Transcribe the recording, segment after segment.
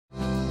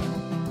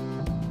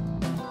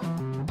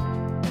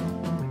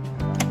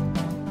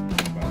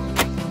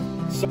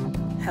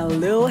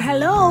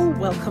Hello,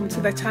 welcome to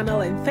the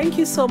channel and thank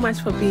you so much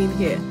for being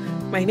here.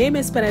 My name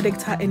is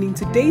Benedicta and in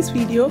today's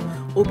video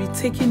we'll be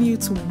taking you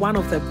to one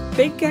of the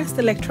biggest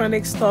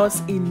electronic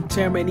stores in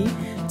Germany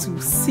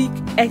to seek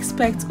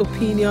expert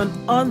opinion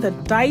on the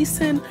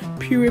Dyson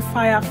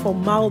Purifier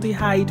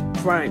Formaldehyde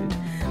brand,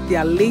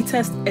 their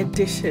latest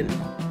edition.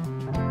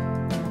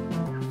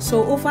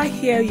 So over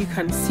here you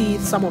can see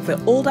some of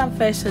the older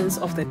versions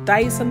of the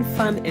Dyson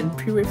fan and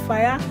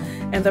purifier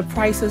and the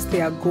prices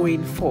they are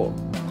going for.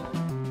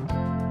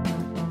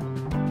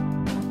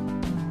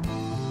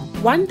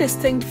 One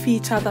distinct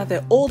feature that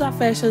the older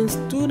versions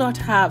do not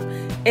have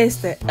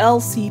is the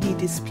LCD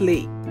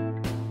display.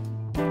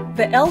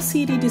 The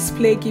LCD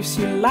display gives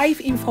you live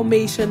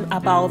information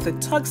about the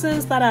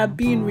toxins that are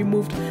being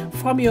removed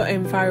from your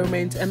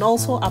environment and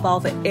also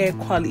about the air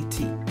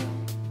quality.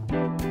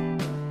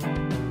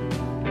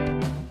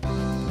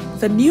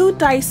 The new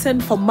Dyson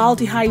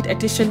Formaldehyde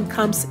edition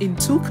comes in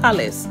two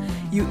colors.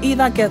 You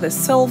either get the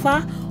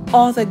silver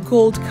or the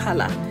gold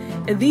color.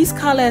 And these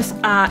colors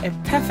are a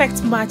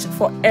perfect match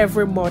for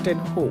every modern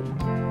home.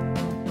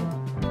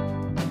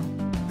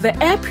 The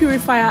air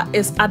purifier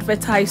is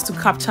advertised to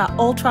capture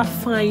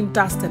ultra-fine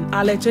dust and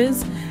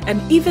allergens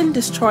and even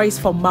destroys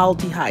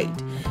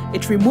formaldehyde.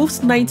 It removes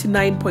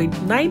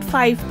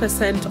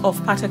 99.95% of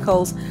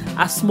particles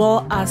as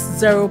small as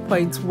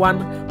 0.1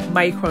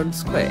 micron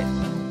squared.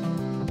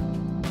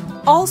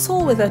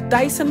 Also, with the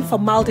Dyson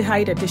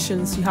Formaldehyde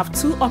editions, you have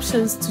two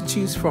options to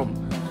choose from.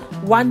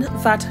 One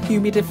that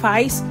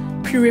humidifies,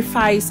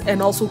 purifies and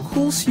also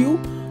cools you,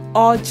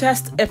 or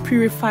just a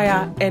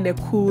purifier and a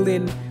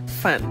cooling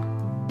fan.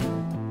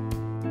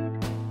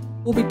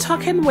 We'll be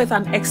talking with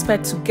an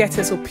expert to get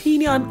his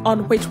opinion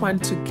on which one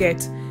to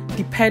get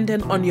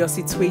depending on your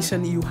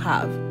situation you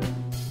have.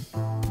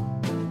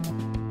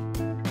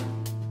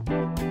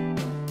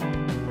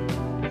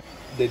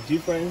 The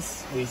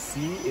difference we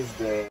see is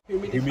the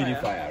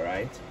humidifier,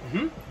 right?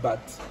 Mm-hmm. But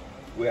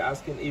we're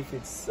asking if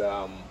it's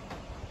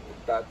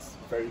that's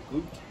very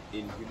good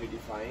in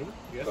humidifying,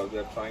 yes. But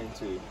we're trying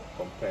to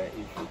compare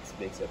if it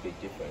makes a big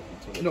difference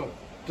between No,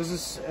 this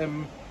is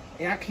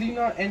air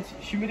cleaner and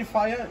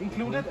humidifier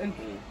included, and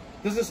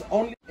this is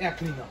only air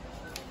cleaner.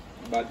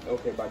 But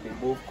okay, but they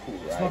both cool,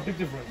 right? It's not big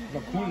difference.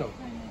 Not cool, no.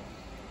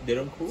 They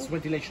don't cool? It's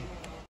ventilation.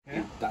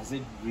 Yeah. Does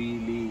it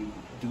really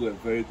do a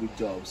very good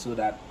job so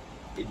that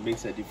it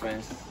makes a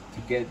difference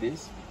to get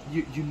this?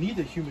 You need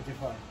a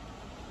humidifier.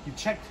 You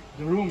check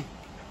the room.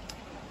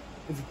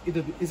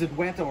 Is it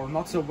wet or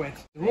not so wet?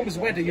 The room is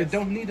wet, yes. You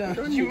don't need a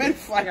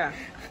humidifier. Yeah.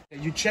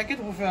 You check it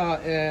with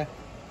a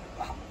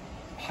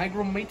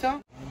hygrometer,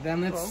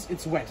 then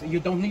it's wet. You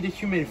don't need a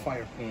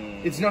humidifier.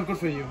 It's not good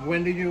for you.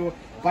 When you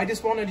buy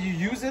this one and you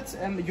use it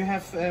and you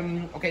have,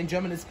 okay, in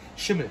German it's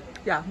Schimmel.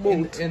 Yeah,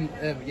 mold.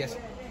 Yes,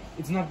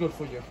 it's not good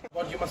for you.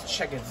 But you must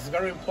check it. It's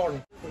very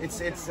important.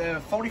 It's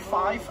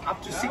 45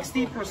 up to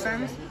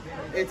 60%.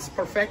 It's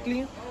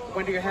perfectly.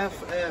 When you have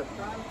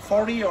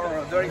 40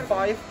 or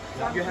 35,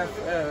 you have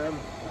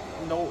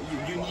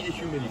you need a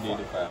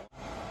humidifier.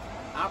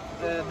 Up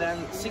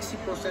then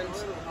 60%,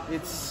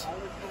 it's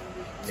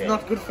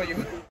not good for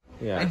you.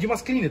 Yeah. And you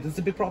must clean it. It's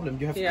a big problem.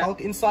 You have calc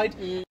inside.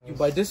 You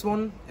buy this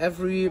one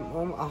every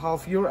a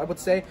half year, I would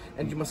say,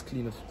 and you must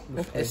clean it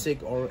with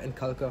acid or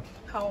encalca.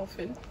 How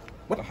often?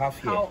 What? A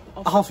half year.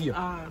 A half year.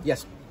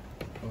 Yes.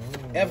 Oh,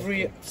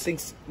 every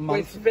 6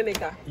 months. With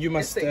vinegar. You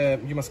must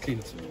clean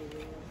it.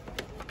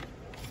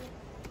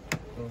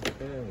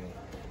 Okay.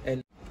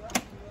 And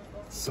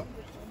so.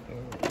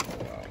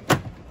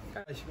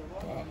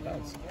 Wow,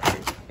 that's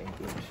great.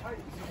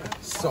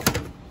 So.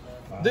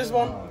 This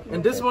one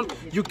and this one,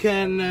 you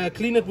can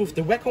clean it with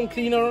the vacuum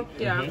cleaner.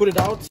 Yeah. Put it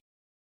out.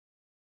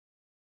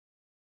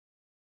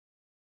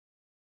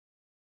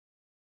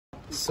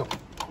 So.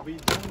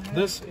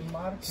 This.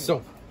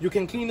 So. You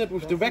can clean it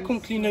with the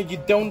vacuum cleaner. You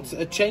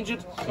don't change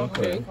it.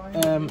 Okay.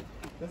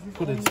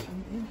 Put it.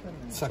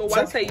 So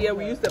once a year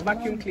we use the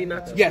vacuum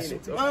cleaner to clean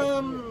it?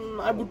 Okay.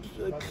 I would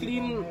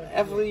clean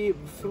every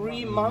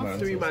 3 months.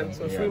 3 months.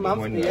 Or 3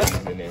 months, yes.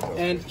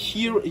 And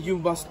here you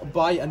must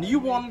buy a new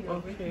one.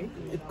 Okay.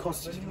 It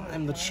costs,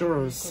 I'm not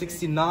sure,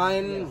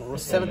 69 or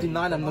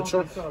 79, I'm not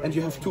sure. And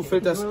you have 2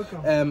 filters,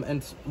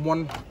 and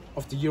one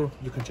of the year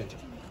you can change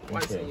it.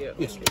 Once a year?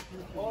 Yes.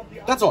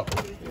 That's all.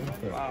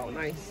 Wow,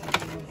 nice.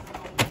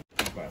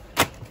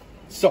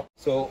 So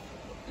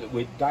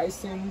with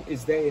Dyson,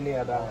 is there any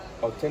other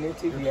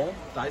alternative here?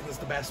 Dyson is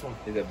the best one.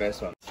 Is the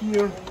best one.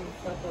 Here.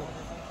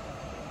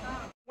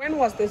 When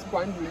was this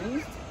brand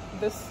released?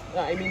 This,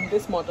 I mean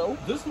this model?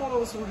 This model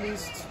was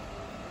released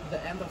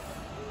the end of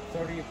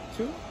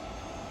 32?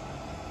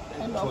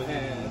 End of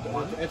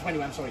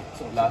 21, sorry.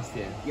 Last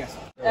year? Yes.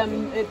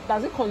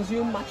 Does it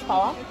consume much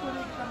power?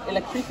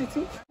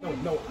 Electricity?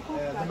 No.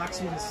 The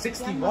maximum is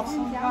 60 watts.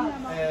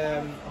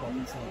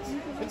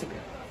 It's okay.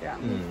 Yeah.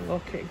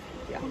 Okay.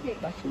 Yeah.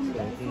 That should be.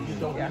 You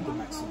don't need the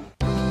maximum.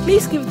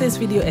 Please give this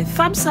video a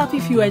thumbs up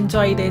if you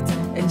enjoyed it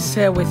and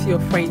share with your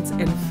friends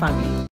and family.